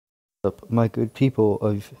Up, my good people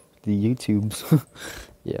of the YouTubes.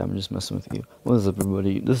 Yeah, I'm just messing with you. What is up,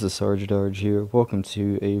 everybody? This is Sarge Darge here. Welcome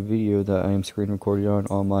to a video that I am screen recording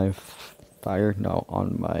on my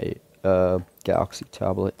on my Galaxy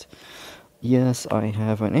tablet. Yes, I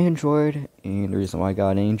have an Android, and the reason why I got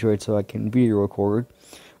an Android so I can video record.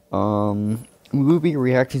 We will be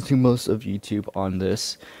reacting to most of YouTube on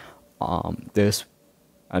this. This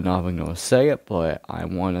I'm not even going to say it, but I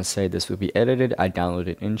want to say this will be edited. I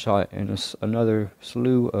downloaded InShot and another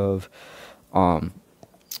slew of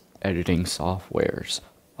editing softwares.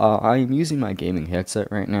 I'm using my gaming headset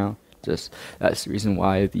right now. Just that's the reason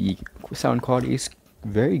why the sound quality is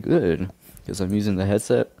very good, because I'm using the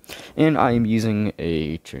headset, and I am using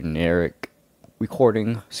a generic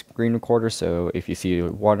recording screen recorder. So if you see a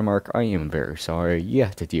watermark, I am very sorry. You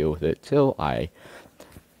have to deal with it till I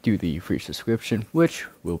do the free subscription, which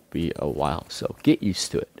will be a while, so get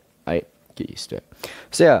used to it. Get used to it.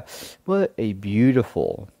 So yeah, what a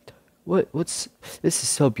beautiful, this is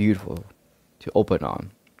so beautiful to open on.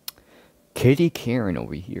 Kitty Karen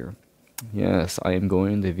over here. Yes, I am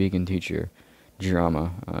going the vegan teacher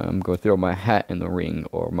drama. I'm going to throw my hat in the ring,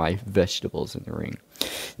 or my vegetables in the ring.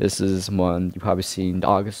 This is one you've probably seen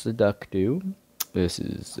August the Duck do. This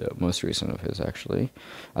is the most recent of his, actually.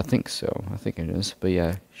 I think so. I think it is. But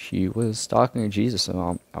yeah, she was talking to Jesus,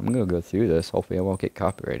 so I'm going to go through this. Hopefully I won't get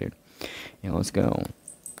copyrighted. Yeah, let's go.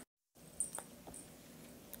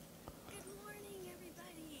 Good morning,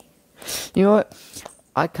 everybody. You know what?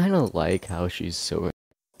 I kind of like how she's so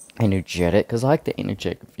energetic, because I like the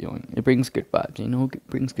energetic feeling. It brings good vibes, you know? It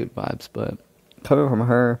brings good vibes, but coming from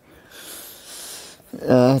her,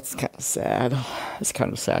 it's kind of sad. It's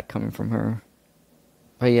kind of sad coming from her.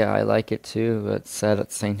 But yeah, I like it too, but it's sad at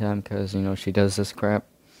the same time because, you know, she does this crap,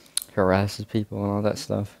 harasses people and all that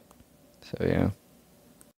stuff. So yeah.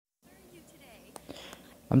 How are you today?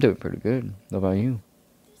 I'm doing pretty good. What about you?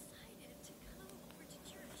 Decided to come over to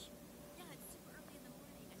church. Yeah, it's super early in the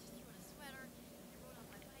morning. I just threw on a sweater. I rode on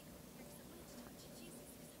my bike over here because I wanted to talk to Jesus,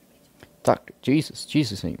 because everybody told me. Dr. Jesus.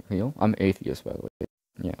 Jesus ain't real. I'm an atheist, by the way.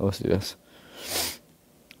 Yeah, let's do this.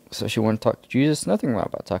 So she want to talk to Jesus? Nothing wrong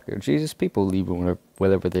about talking to Jesus. People believe in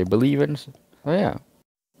whatever they believe in. So yeah.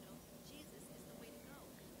 No, Jesus is the way to go.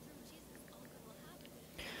 Through Jesus, all good will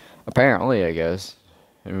happen. Apparently, I guess.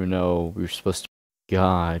 Even though we were supposed to be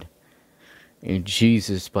God and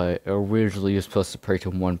Jesus, but originally you're supposed to pray to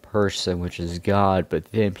one person, which is God,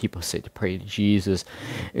 but then people say to pray to Jesus.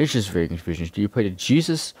 It's just very confusing. Do you pray to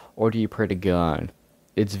Jesus or do you pray to God?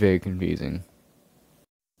 It's very confusing.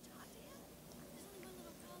 Talk to him. There's only one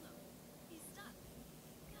little problem. He's stuck.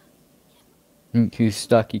 God, he can't move. He's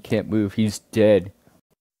stuck, he can't move, he's dead.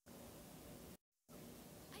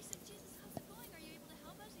 I said, Jesus, how's it going? Are you able to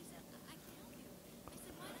help us? He said, I can help you. I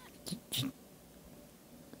said, why not?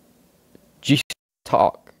 Jesus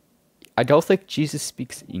talk. I don't think Jesus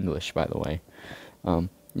speaks English, by the way.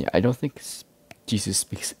 Yeah, I don't think Jesus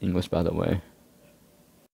speaks English, by the way.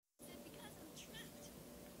 He said, because I'm trapped.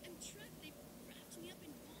 I'm trapped. They wrapped me up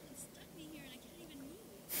in wool and stuck me here, and I can't even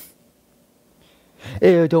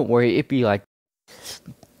move. Eh, don't worry, it'd be like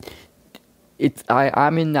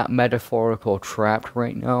I'm in that metaphorical trapped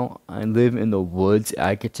right now. I live in the woods.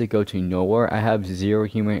 I get to go to nowhere. I have zero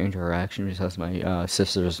human interaction because my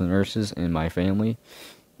sisters are nurses in my family,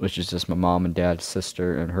 which is just my mom and dad's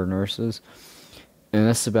sister and her nurses. And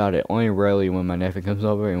that's about it. Only rarely when my nephew comes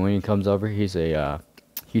over, and when he comes over, he's a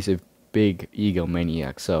big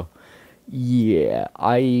egomaniac. So yeah,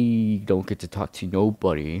 I don't get to talk to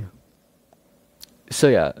nobody. So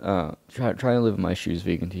yeah, try to live in my shoes,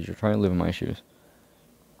 vegan teacher. Try to live in my shoes.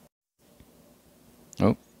 Oh,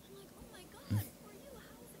 I'm like, oh my God, poor you.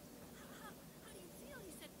 How is it? How do you feel?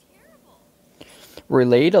 He said, terrible.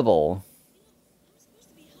 relatable. You know, I'm supposed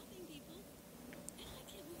to be helping people, and I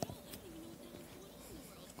can't move at all. I don't even know what the hell is going on in the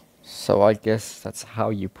world. So I guess that's how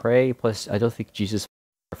you pray. Plus, I don't think Jesus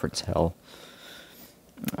reference hell.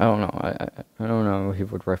 I don't know. I don't know if he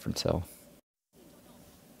would reference hell. You don't know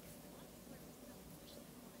if you want to reference hell, especially if no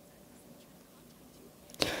one exactly says they're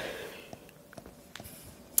trying to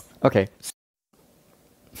contact you. Okay.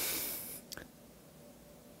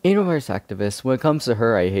 Universe activist. When it comes to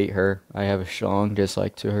her, I hate her. I have a strong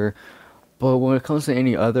dislike to her. But when it comes to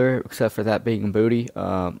any other, except for that being booty,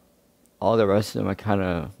 all the rest of them I kind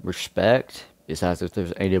of respect. Besides, if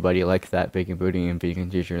there's anybody like that Bacon Booty and Vegan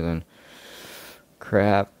Teacher, then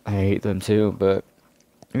crap, I hate them too. But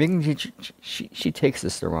Vegan Teacher, she takes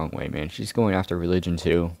this the wrong way, man. She's going after religion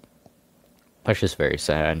too. That's just very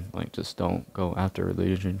sad. Like, just don't go after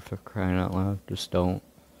religion, for crying out loud. Just don't.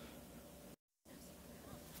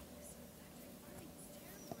 This factory farming is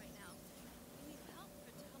terrible right now. We need help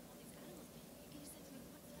to help all these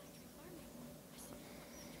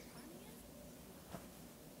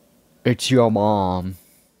It's your mom.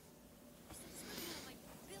 I said, so we have like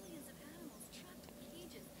billions of animals trapped in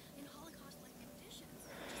cages in Holocaust-like conditions, just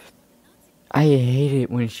like what the Nazis did. I hate it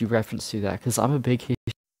when she references to that because I'm a big Haitian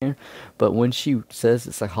fan, but when she says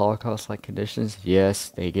it's like Holocaust-like conditions, yes,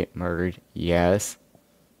 they get murdered. Yes,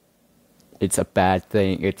 it's a bad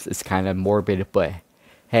thing. It's kind of morbid, but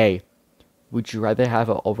hey, would you rather have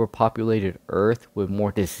an overpopulated Earth with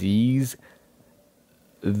more disease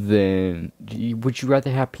than would you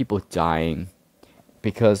rather have people dying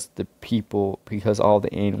because all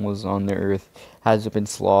the animals on the Earth hasn't been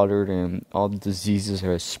slaughtered and all the diseases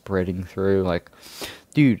are spreading through? Like,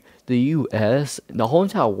 dude, the U.S., the whole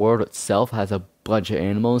entire world itself has a bunch of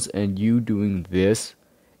animals, and you doing this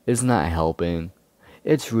is not helping.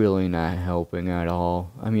 It's really not helping at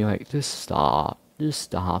all. I mean, like, just stop. Just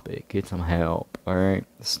stop it. Get some help, alright?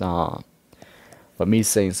 Stop. But me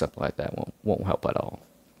saying stuff like that won't help at all.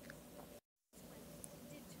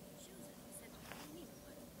 Did to the Jews, and he said, what do you mean,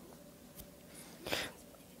 what? Who? I said, the Nazis,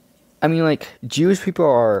 what they did to the Jews. I mean, like, Jewish people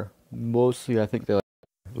are mostly, I think, they're like,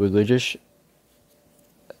 religious.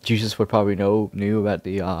 Jesus would probably knew about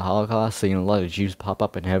the Holocaust, seeing a lot of Jews pop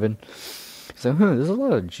up in heaven. So, there's a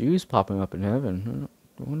lot of Jews popping up in heaven.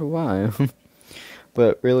 I wonder why.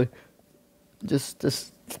 But really, just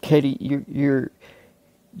Katie, you're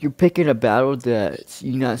picking a battle that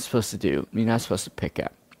you're not supposed to do. You're not supposed to pick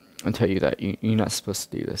at. I'll tell you that you're not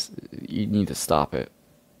supposed to do this. You need to stop it.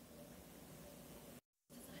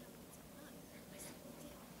 Because I don't know what's going on. I said, well,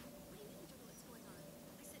 Dad, what do you mean you don't know what's going on?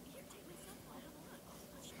 I said, here, take my cell phone, have a look.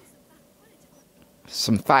 I'll show you some fat footage of what.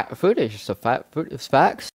 Some fat footage. Some fat food.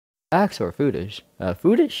 Facts. Facts or foodish.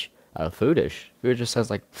 Foodish. Foodish. Food just sounds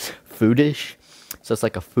like foodish. So it's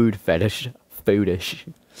like a food fetish.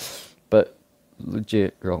 Foodish. But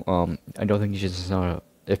legit, girl. I don't think you should just know.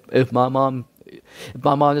 If my mom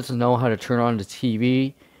doesn't know how to turn on the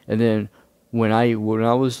TV, and then when I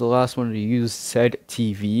was the last one to use said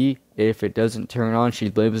TV, if it doesn't turn on, she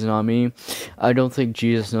blames it on me. I don't think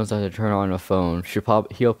Jesus knows how to turn on a phone.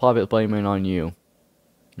 He'll probably blame it on you.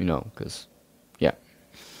 Because yeah.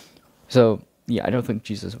 So yeah, I don't think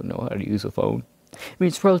Jesus would know how to use a phone. I mean,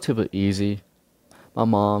 it's relatively easy. My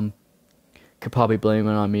mom could probably blame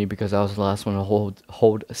it on me because I was the last one to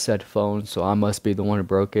hold said phone, so I must be the one who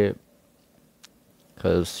broke it.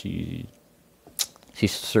 Because she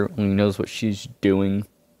certainly knows what she's doing,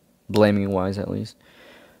 blaming wise at least.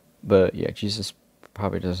 But yeah, Jesus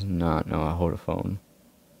probably does not know how to hold a phone,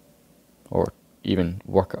 or even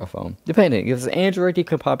work a phone. Depending, if it's Android, he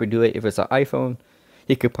could probably do it. If it's an iPhone,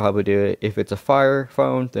 he could probably do it. If it's a Fire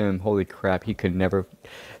phone, then holy crap, he could never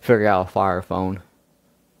figure out a Fire phone.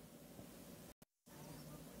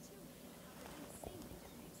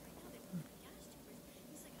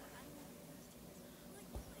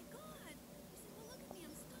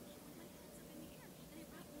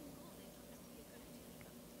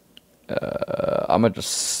 I'm gonna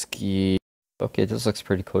just ski. Okay, this looks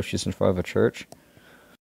pretty cool. She's in front of a church.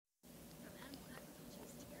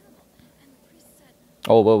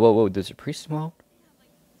 Oh, whoa, whoa, whoa! There's a priest involved.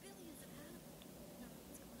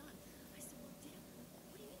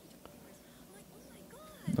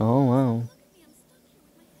 Oh wow.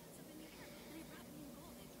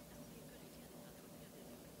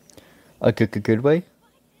 A good way.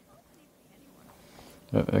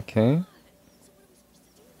 Okay.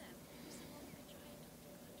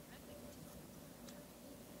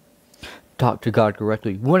 Talk to God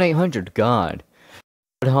directly. 1-800-GOD.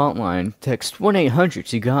 Hotline. Text 1-800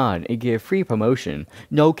 to God and get free promotion.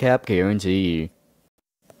 No cap guarantee.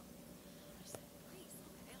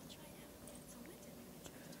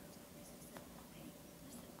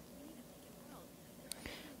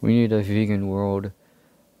 We need a vegan world.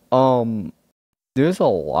 There's a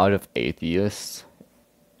lot of atheists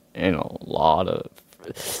and a lot of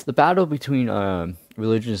the battle between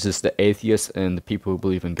religions is the atheists and the people who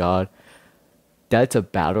believe in God. That's a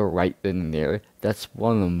battle right then and there. That's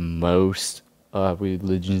one of the most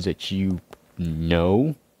religions that you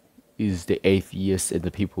know is the atheists and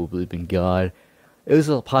the people who believe in God. There's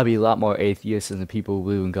probably a lot more atheists than the people who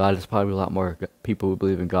believe in God. There's probably a lot more people who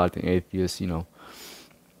believe in God than atheists.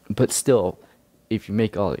 But still, if you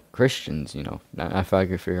make all the Christians, if I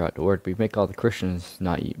could figure out the word, but you make all the Christians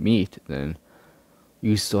not eat meat, then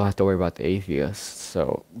you still have to worry about the atheists.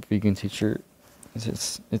 So, vegan teacher,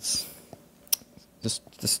 it's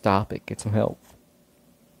just stop it. Get some help.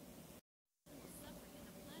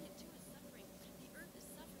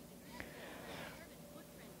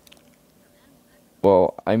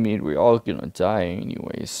 Well, I mean, we're all gonna die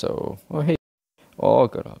anyway, so... Well, hey, we're all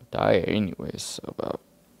gonna die anyways, so about...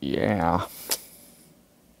 Yeah.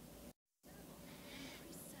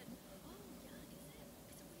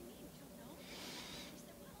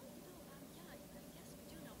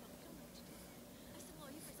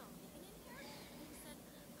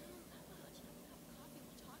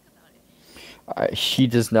 She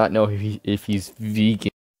does not know if he's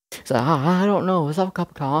vegan. It's like, I don't know. Let's have a cup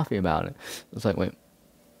of coffee about it. It's like, wait,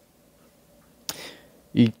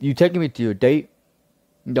 you taking me to a date?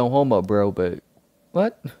 No homo, bro, but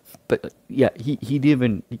what? But yeah, he didn't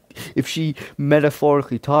even. If she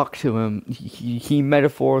metaphorically talked to him, he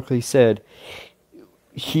metaphorically said,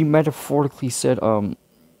 you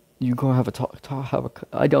gonna have a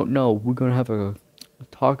I don't know. We're gonna have a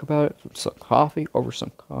talk about it. Some coffee over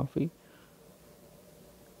some coffee.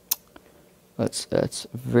 That's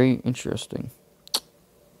very interesting. I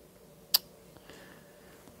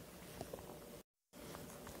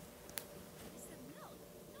said, milk?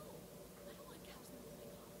 No, I don't want cow's milk in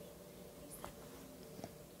my coffee. And he said,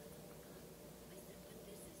 I said, but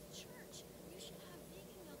this is church. You should have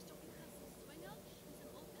vegan milk. Don't you have some soy milk and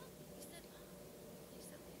some oat milk? He said, you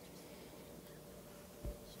sound interested.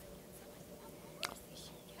 Should I get some? I said, of course you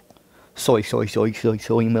should get.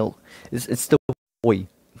 Soy milk. It's the soy.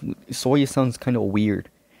 Soy sounds kind of weird.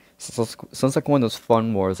 Sounds like one of those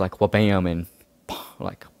fun words like wabam and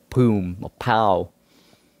like boom or pow.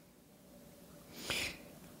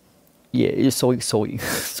 Yeah, it's soy. Give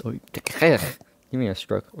me a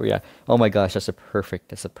stroke. Oh yeah. Oh my gosh, that's a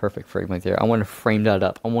perfect frame right there. I want to frame that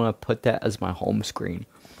up. I want to put that as my home screen.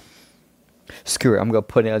 Screw it. I'm gonna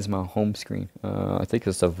put it as my home screen. I think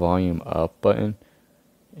it's the volume up button.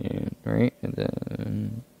 And right, and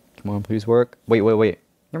then come on, please work. Wait.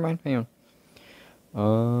 Never mind. Hang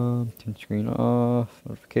on. Turn screen off.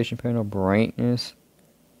 Notification panel brightness.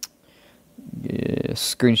 Yeah,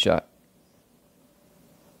 screenshot.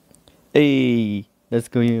 Hey, that's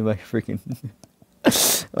going to be my freaking.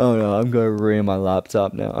 Oh no, I'm gonna ruin my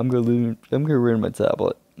laptop now. I'm gonna ruin my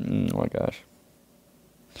tablet. Oh my gosh.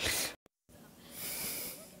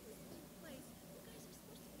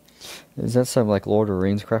 Is that some like Lord of the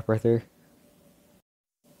Rings crap right there?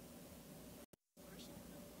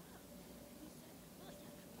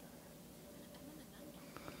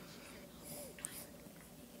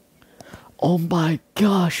 Oh my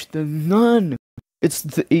gosh, the nun! It's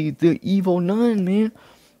the evil nun, man.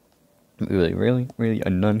 Really, a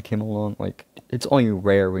nun came along. Like it's only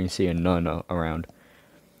rare when you see a nun around.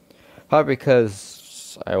 Probably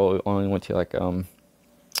because I only went to like only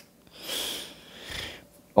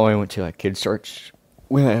went to like kids church.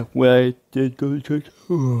 When I did go to church.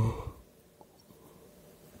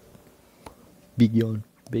 Big yawn.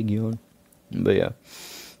 But yeah.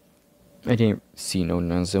 I didn't see no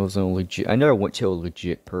nuns. It was a legit. I never went to a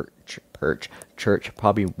legit church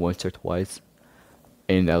probably once or twice,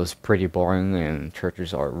 and that was pretty boring. And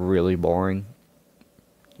churches are really boring.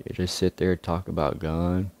 You just sit there and talk about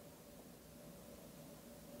God.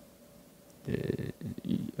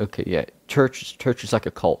 Okay, yeah, church is like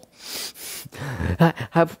a cult.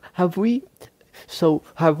 Have we? So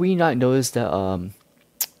have we not noticed that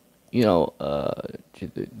you know,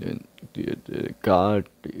 God,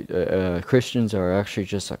 Christians are actually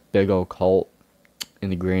just a big old cult in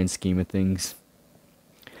the grand scheme of things.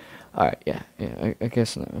 Alright, yeah, I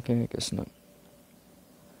guess not. Okay, I guess not.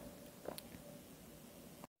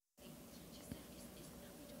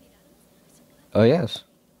 Oh, yes.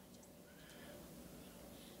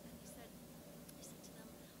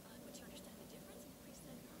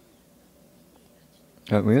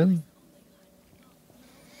 Oh, really?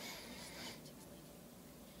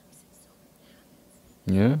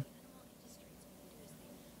 Yeah.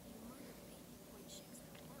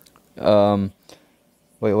 Um,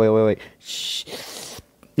 wait. Shh.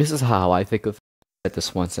 This is how I think of at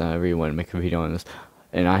this once, and I really want to make a video on this,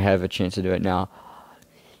 and I have a chance to do it now.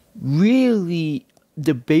 Really,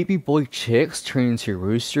 the baby boy chicks turn into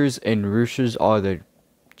roosters, and roosters are the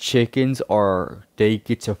chickens, or they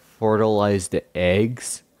get to fertilize the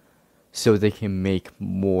eggs so they can make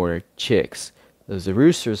more chicks. Those the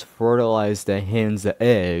roosters fertilize the hens, the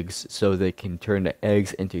eggs, so they can turn the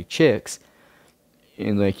eggs into chicks.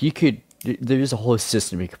 And like there's a whole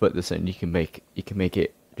system you can put this in. You can make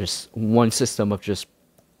it just one system of just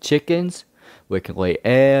chickens, where it can lay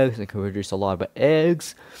eggs and can produce a lot of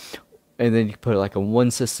eggs. And then you put like a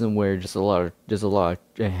one system where there's a lot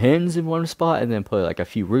of hens in one spot, and then put like a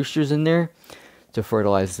few roosters in there to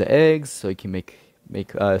fertilize the eggs, so you can make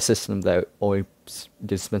a system that only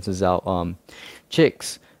dispenses out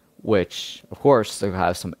chicks, which of course they'll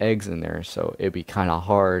have some eggs in there, so it'd be kind of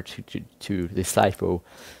hard to decipher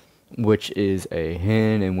which is a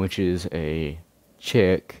hen and which is a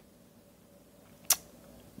chick.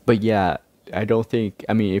 But yeah, I don't think,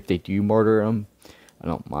 I mean, if they do murder them, I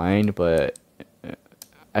don't mind, but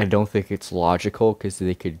I don't think it's logical, because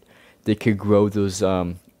they could grow those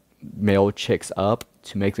male chicks up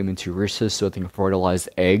to make them into roosters so they can fertilize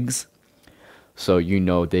eggs. so you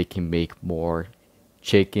know they can make more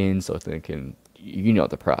chicken, so they can, you know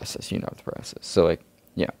the process, So like,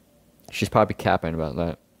 yeah, she's probably capping about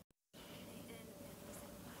that. And he said,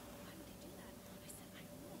 why would they do that? I said, I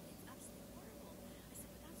don't know. It's absolutely horrible. I said,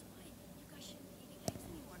 but that's why you guys shouldn't be eating eggs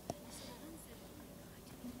anymore. I said, the nun said, oh my God, I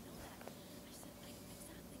didn't even know that. I said,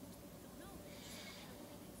 exactly. Most people don't know. She said, okay, I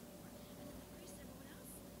won't eat eggs anymore. And then the priest said, well, what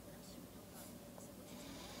else? What else should we know about? I said,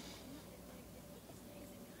 well, did you know? They put these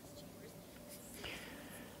eggs in gas chambers at 6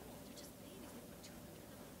 months old. They're just babies. They put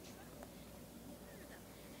 200 of them on a truck and murder them.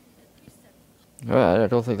 And the priest said, I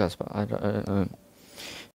don't think that's.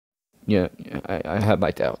 Yeah, yeah, I have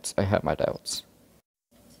my doubts. I have my doubts.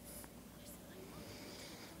 I said, I know. Most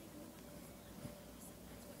people don't even know what goes on.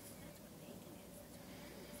 I said, that's what bacon is. That's what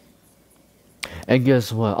ham is. That's what sausage is. And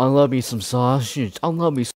guess what? I love me some sausage. I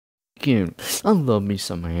love me some chicken. I love me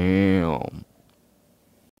some ham.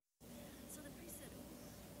 So the priest said, ooh,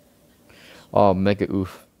 I don't think we should Oh, mega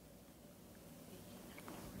oof. be eating that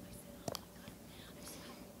anymore. I said, oh my God, I'm so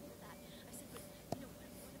happy to hear that. I said, but what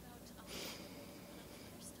about leather stuff? Do you wear leather?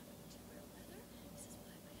 He says, well, I have leather. I said,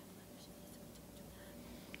 don't do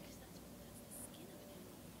that because that's the skin of an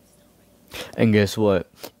animal. It's not regular leather. And guess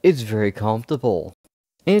what? It's very comfortable.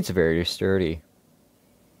 And it's very sturdy. To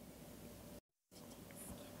take the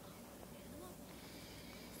skin off of an animal? He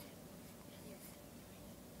said, now you're kind of trying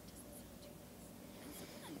it. That doesn't sound too nice. And so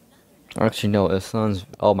then another night, Actually, no, it sounds.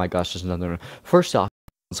 Oh my gosh, there's another one. First off,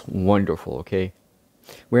 it's wonderful, okay?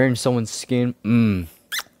 Wearing someone's skin,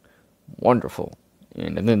 wonderful.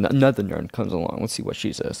 And then another nun comes along. Let's see what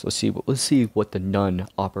she says. Let's see what the nun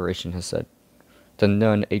operation has said. The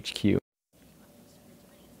nun HQ. started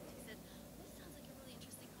joining us, and she said, "Well, this sounds like a really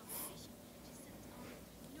interesting conversation." She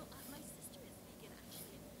said, my sister is vegan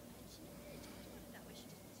actually, and she never really talked about it that way.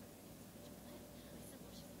 She just sort of thinks it's such a myth. I said,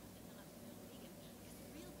 well, she's probably not a real vegan because the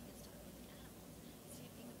real vegans talk about the animals. See,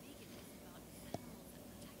 being a vegan is about animals and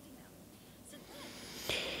protecting them. So then,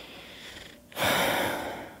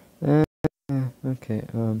 Okay,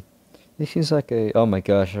 this seems like a. Oh my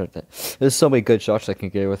gosh, there's so many good shots I can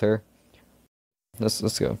get with her. Let's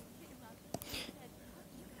go. pick him up, he said,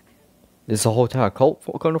 I don't Is the whole town cult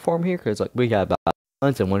going to form here? Because like we got about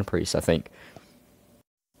nuns and one priest, I think.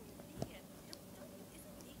 vegan. Is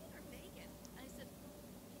it vegan or vegan? And I said, well,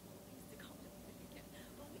 people used to call it vegan,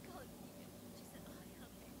 but we call it vegan. She said, oh, yeah,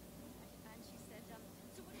 okay. And she said, so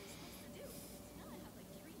what are we supposed to do? So now I have like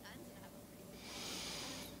 3 nuns and I have a priest in my house.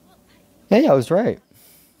 And I said, well, Hey, I was right.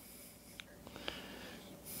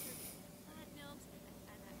 should we serve platinums and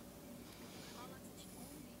call out such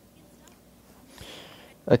only vegan stuff?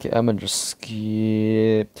 And they said, Okay, I'm gonna just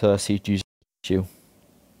skip to see Jesus statue.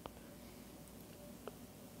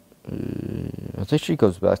 I think she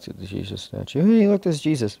goes back to the Jesus statue. Hey, look, there's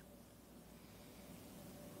Jesus.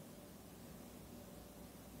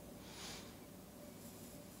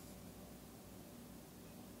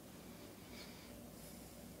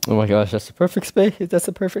 Oh my gosh, that's the perfect space. That's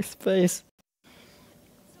the perfect space.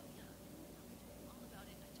 so yeah, we told them all about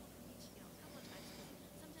it. I told them each, a couple of times because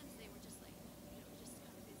sometimes they were just like, just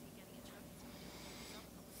kind of busy getting a truck and stuff. They would close up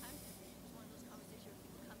a couple of times because it was one of those conversations where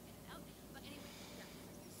people come in and out. But anyway, yeah,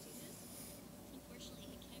 here's Jesus.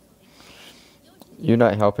 Unfortunately, he can't really help us. Yo, Jesus, You're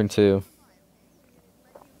not helping too. let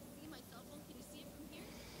you see my cell phone. Can you see it from here?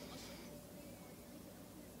 I'll show you the screen while you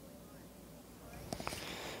read everything that's going on. All right?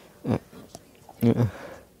 I'll show you today. Yeah.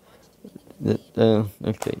 Have you watched Dominion?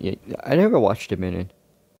 Okay, yeah. I never watched Dominion.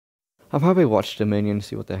 I'll probably watch Dominion to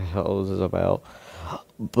see what the hell this is about.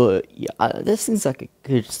 But yeah, this seems like a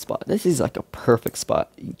good spot. This is like a perfect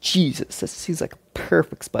spot. Jesus, this seems like a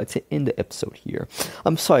perfect spot to end the episode here.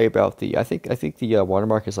 I'm sorry about the. I think the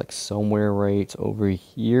watermark is like somewhere right over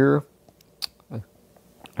here.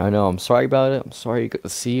 I know. I'm sorry about it. I'm sorry you got to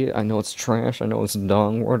see it. I know it's trash. I know it's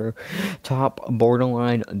dong water, top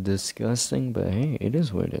borderline disgusting. But hey, it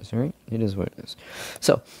is what it is, right? It is what it is.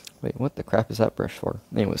 So, wait, what the crap is that brush for?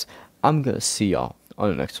 Anyways, I'm gonna see y'all on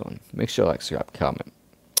the next one. Make sure to like, subscribe, comment,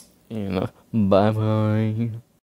 and bye bye.